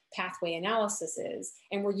 different pathway analyses,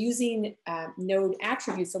 and we're using node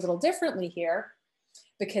attributes a little differently here,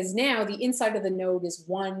 because now the inside of the node is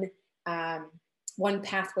one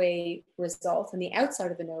pathway result, and the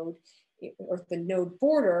outside of the node, or the node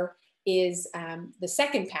border, is the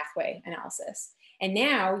second pathway analysis. And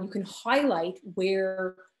now you can highlight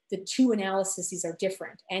where the 2 analyses are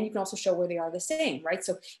different, and you can also show where they are the same, right?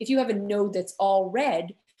 So if you have a node that's all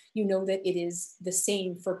red, you know that it is the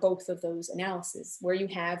same for both of those analyses. Where you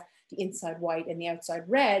have the inside white and the outside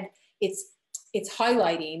red, it's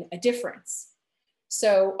highlighting a difference.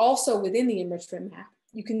 So also within the enrichment map,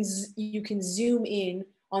 you can zoom in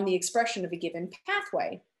on the expression of a given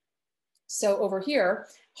pathway. So over here,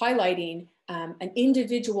 highlighting an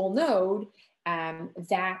individual node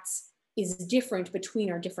that is different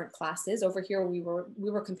between our different classes. Over here, we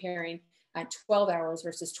were comparing 12 hours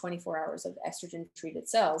versus 24 hours of estrogen treated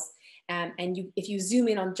cells. And if you zoom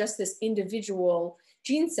in on just this individual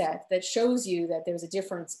gene set that shows you that there's a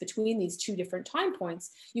difference between these 2 different time points,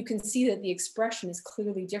 you can see that the expression is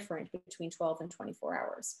clearly different between 12 and 24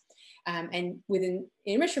 hours. And within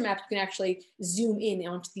enrichment map, you can actually zoom in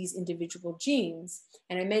onto these individual genes.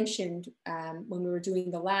 And I mentioned when we were doing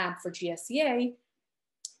the lab for GSCA,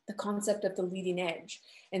 the concept of the leading edge.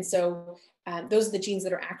 And so those are the genes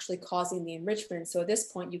that are actually causing the enrichment. So at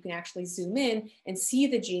this point, you can actually zoom in and see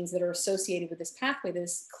the genes that are associated with this pathway that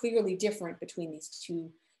is clearly different between these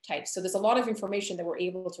 2 types. So there's a lot of information that we're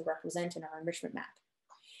able to represent in our enrichment map.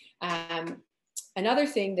 Another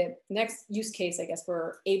thing, that next use case, I guess,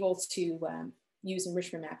 we're able to use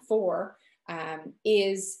enrichment map for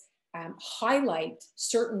is highlight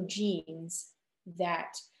certain genes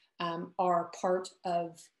that are part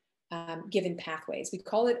of given pathways. We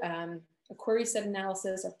call it a query set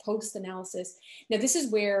analysis or post analysis. Now, this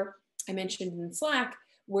is where I mentioned in Slack,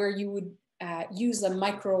 where you would use a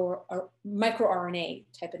microRNA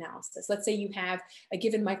type analysis. Let's say you have a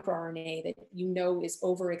given microRNA that you know is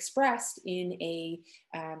overexpressed in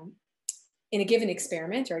in a given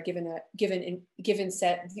experiment or a given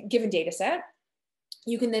data set,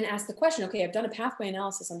 you can then ask the question, okay, I've done a pathway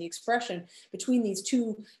analysis on the expression between these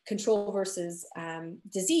two control versus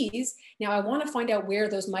disease. Now I want to find out where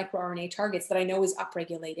those microRNA targets that I know is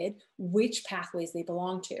upregulated, which pathways they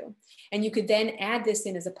belong to. And you could then add this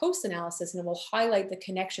in as a post-analysis, and it will highlight the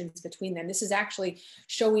connections between them. This is actually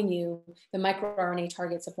showing you the microRNA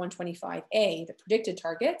targets of 125A, the predicted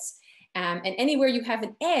targets. And anywhere you have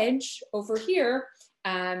an edge over here,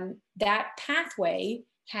 that pathway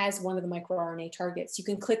has one of the microRNA targets. You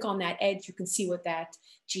can click on that edge, you can see what that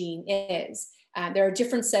gene is. There are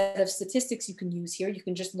different set of statistics you can use here. You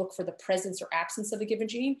can just look for the presence or absence of a given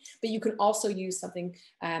gene, but you can also use something,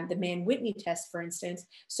 the Mann-Whitney test, for instance,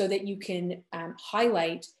 so that you can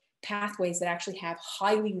highlight pathways that actually have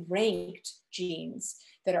highly ranked genes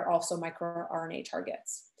that are also microRNA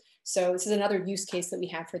targets. So this is another use case that we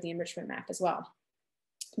have for the enrichment map as well.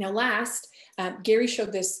 Now last, Gary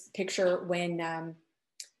showed this picture when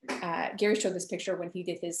he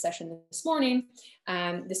did his session this morning.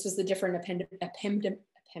 This was the different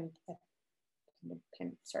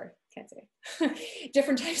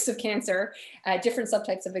different types of cancer, different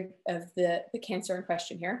subtypes of the cancer in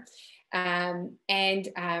question here.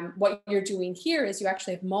 What you're doing here is you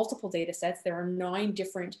actually have multiple data sets. There are 9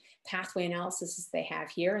 different pathway analyses they have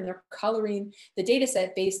here, and they're coloring the data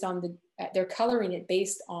set based on they're coloring it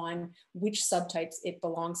based on which subtypes it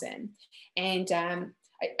belongs in. And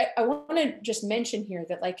I want to just mention here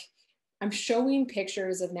that, like, I'm showing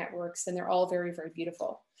pictures of networks and they're all very, very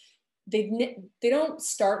beautiful. They don't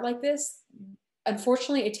start like this.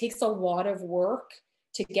 Unfortunately, it takes a lot of work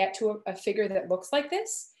to get to a figure that looks like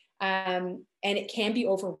this. And it can be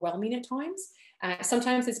overwhelming at times.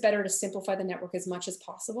 Sometimes it's better to simplify the network as much as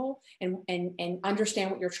possible and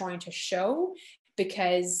understand what you're trying to show,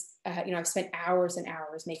 because I've spent hours and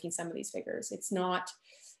hours making some of these figures. It's not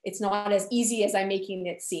as easy as I'm making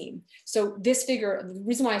it seem. So this figure, the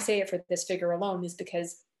reason why I say it for this figure alone is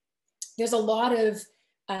because there's a lot of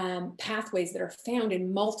pathways that are found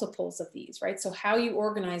in multiples of these, right? So how you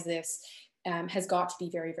organize this has got to be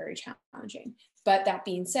very, very challenging. But that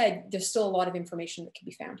being said, there's still a lot of information that can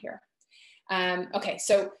be found here. Okay,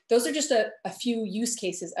 so those are just a few use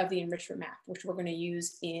cases of the enrichment map, which we're going to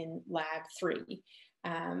use in lab 3.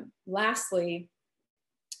 Lastly,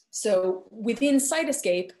 so within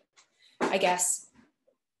Cytoscape, I guess,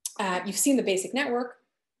 you've seen the basic network.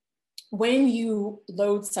 When you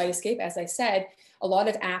load Cytoscape, as I said, a lot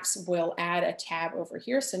of apps will add a tab over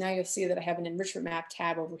here. So now you'll see that I have an enrichment map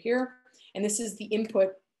tab over here. And this is the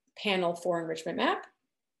input panel for enrichment map.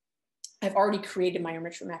 I've already created my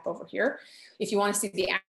enrichment map over here. If you want to see the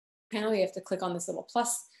app panel, you have to click on this little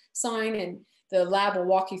plus sign, and the lab will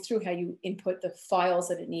walk you through how you input the files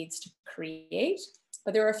that it needs to create.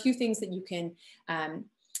 But there are a few things that you can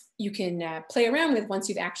play around with once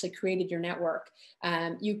you've actually created your network.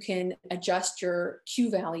 You can adjust your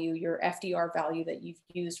Q value, your FDR value that you've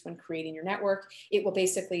used when creating your network. It will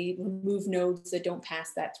basically remove nodes that don't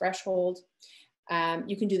pass that threshold.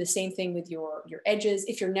 You can do the same thing with your edges.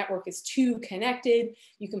 If your network is too connected,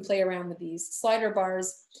 you can play around with these slider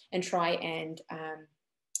bars and try and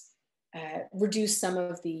reduce some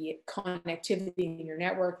of the connectivity in your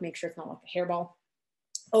network, make sure it's not like a hairball.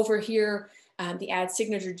 Over here, the add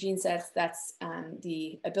signature gene sets, that's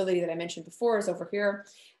the ability that I mentioned before is over here.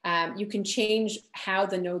 You can change how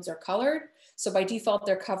the nodes are colored. So by default,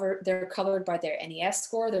 they're colored by their NES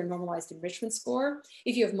score, their normalized enrichment score.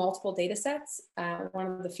 If you have multiple data sets, one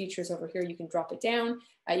of the features over here, you can drop it down.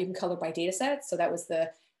 You can color by data sets. So that was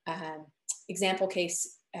the example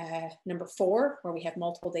case number 4, where we have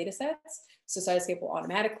multiple data sets. So Cytoscape will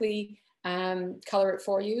automatically color it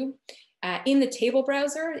for you. In the table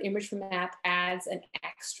browser, enrichment map adds an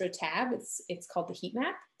extra tab. It's called the heat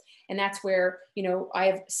map. And that's where,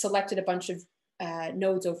 I've selected a bunch of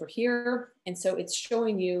nodes over here. And so it's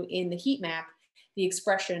showing you in the heat map the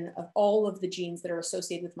expression of all of the genes that are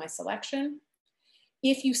associated with my selection.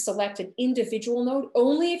 If you select an individual node,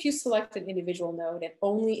 only if you select an individual node and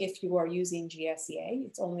only if you are using GSEA,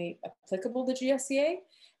 it's only applicable to GSEA,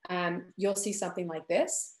 you'll see something like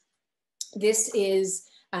this. This is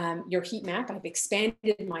your heat map. I've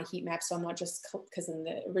expanded my heat map, so I'm not just, because in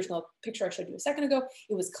the original picture I showed you a second ago,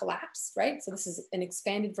 it was collapsed, right? So this is an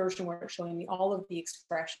expanded version where it's showing me all of the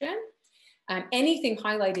expression. Anything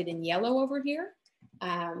highlighted in yellow over here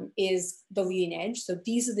is the leading edge. So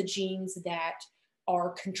these are the genes that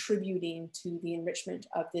are contributing to the enrichment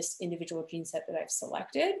of this individual gene set that I've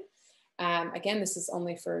selected. Again, this is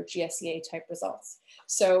only for GSEA type results.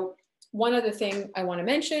 So one other thing I want to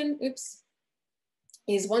mention,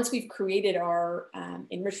 is once we've created our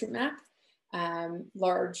enrichment map,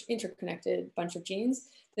 large interconnected bunch of genes,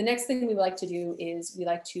 the next thing we like to do is we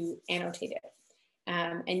like to annotate it.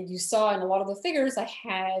 And you saw in a lot of the figures, I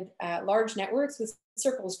had large networks with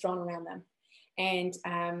circles drawn around them. And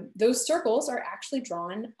those circles are actually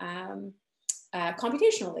drawn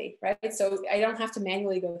computationally, right? So I don't have to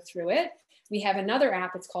manually go through it. We have another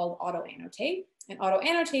app, it's called Auto Annotate. And Auto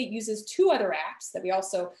Annotate uses two other apps that we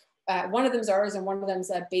also, one of them is ours and one of them is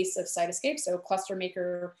a base of Cytoscape. So Cluster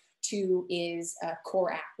Maker 2 is a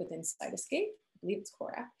core app within Cytoscape. I believe it's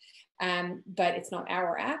core app, but it's not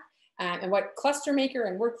our app. And what Cluster Maker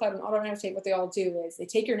and Word Cloud and Auto Annotate, what they all do is they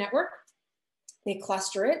take your network, they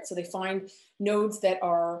cluster it. So they find nodes that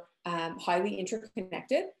are highly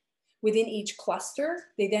interconnected. Within each cluster,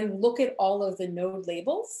 they then look at all of the node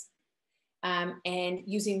labels and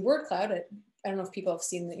using Word Cloud, I don't know if people have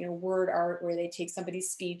seen the, word art where they take somebody's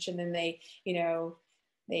speech and then they,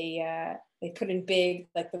 they put in big,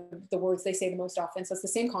 like the words they say the most often. So it's the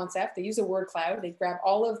same concept. They use a word cloud. They grab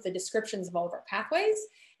all of the descriptions of all of our pathways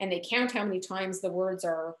and they count how many times the words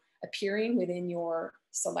are appearing within your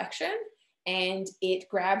selection. And it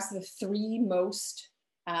grabs the 3 most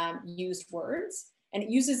used words and it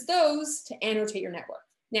uses those to annotate your network.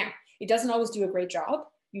 Now, it doesn't always do a great job.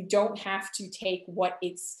 You don't have to take what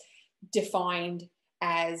it's defined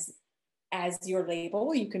as your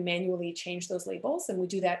label. You can manually change those labels and we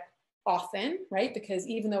do that often, right? Because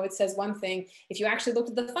even though it says one thing, if you actually look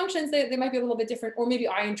at the functions, they might be a little bit different, or maybe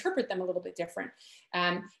I interpret them a little bit different.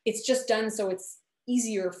 It's just done so it's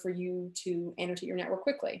easier for you to annotate your network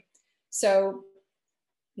quickly. So,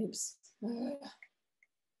 oops.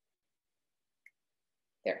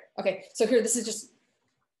 There, okay. So here, this is just,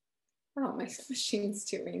 I don't know what my machine's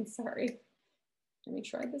doing, sorry. Let me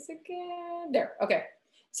try this again. There, okay.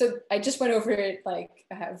 So I just went over it like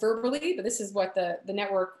verbally, but this is what the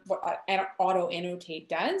network, what Auto Annotate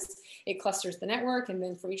does. It clusters the network, and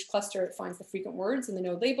then for each cluster, it finds the frequent words in the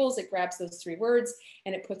node labels. It grabs those 3 words,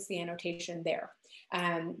 and it puts the annotation there.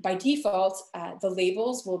 By default, the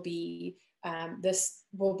labels will be,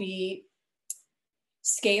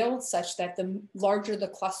 scaled such that the larger the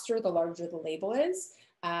cluster, the larger the label is.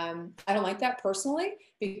 I don't like that personally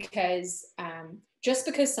because just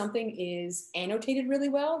because something is annotated really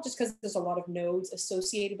well, just because there's a lot of nodes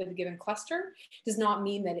associated with a given cluster, does not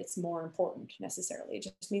mean that it's more important necessarily. It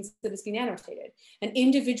just means that it's being annotated. An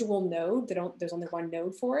individual node, there's only one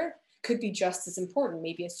node for it, could be just as important.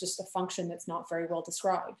 Maybe it's just a function that's not very well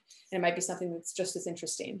described. And it might be something that's just as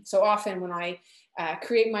interesting. So often when I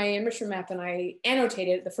create my enrichment map and I annotate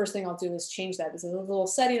it, the first thing I'll do is change that. There's a little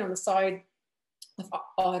setting on the side of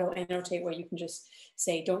Auto Annotate where you can just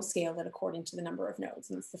say, don't scale it according to the number of nodes.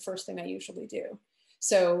 And that's the first thing I usually do.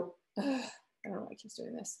 So I don't know why I keep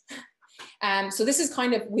doing this. So this is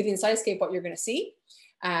kind of within Cytoscape what you're going to see.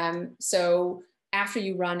 So after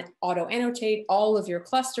you run Auto Annotate, all of your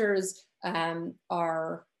clusters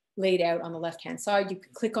are laid out on the left-hand side. You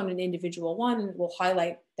can click on an individual one and it will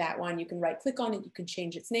highlight that one. You can right-click on it. You can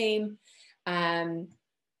change its name.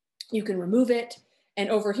 You can remove it. And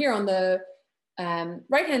over here on the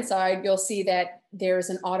right-hand side, you'll see that there's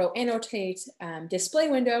an Auto Annotate display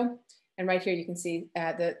window. And right here, you can see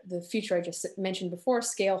the feature I just mentioned before,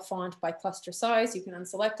 scale font by cluster size. You can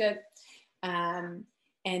unselect it.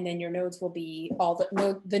 And then your nodes will be all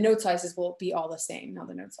the node sizes will be all the same. Not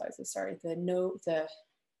the node sizes, sorry. The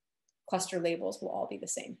cluster labels will all be the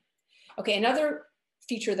same. Okay, another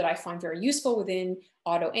feature that I find very useful within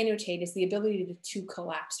Auto Annotate is the ability to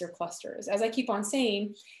collapse your clusters. As I keep on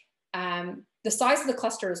saying, the size of the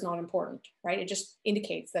cluster is not important, right? It just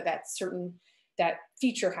indicates that that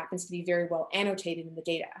feature happens to be very well annotated in the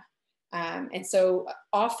data. And so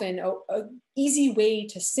often an easy way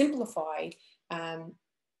to simplify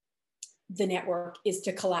the network is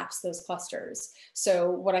to collapse those clusters.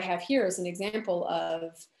 So what I have here is an example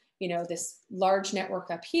of, this large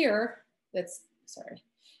network up here that's, sorry,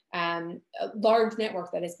 a large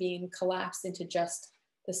network that is being collapsed into just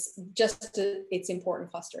its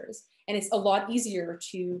important clusters. And it's a lot easier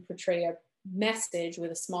to portray a message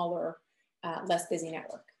with a smaller, less busy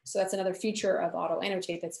network. So that's another feature of Auto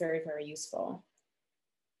Annotate that's very, very useful.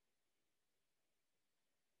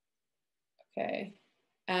 Okay.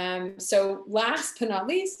 So last but not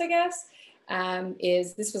least, I guess,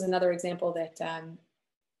 this was another example that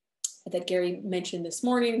that Gary mentioned this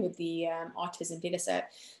morning with the autism data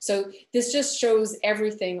set. So this just shows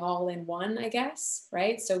everything all in one, I guess,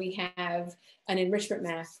 right? So we have an enrichment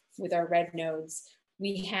map with our red nodes.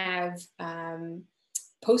 We have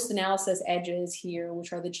post-analysis edges here,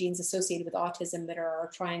 which are the genes associated with autism that are our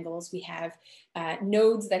triangles. We have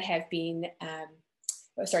nodes that have been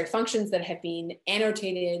functions that have been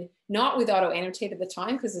annotated, not with auto annotate at the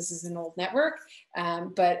time, because this is an old network,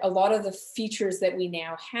 but a lot of the features that we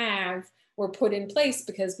now have were put in place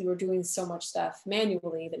because we were doing so much stuff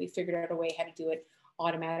manually that we figured out a way how to do it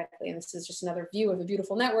automatically. And this is just another view of a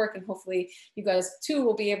beautiful network. And hopefully you guys too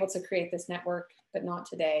will be able to create this network, but not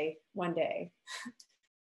today, one day.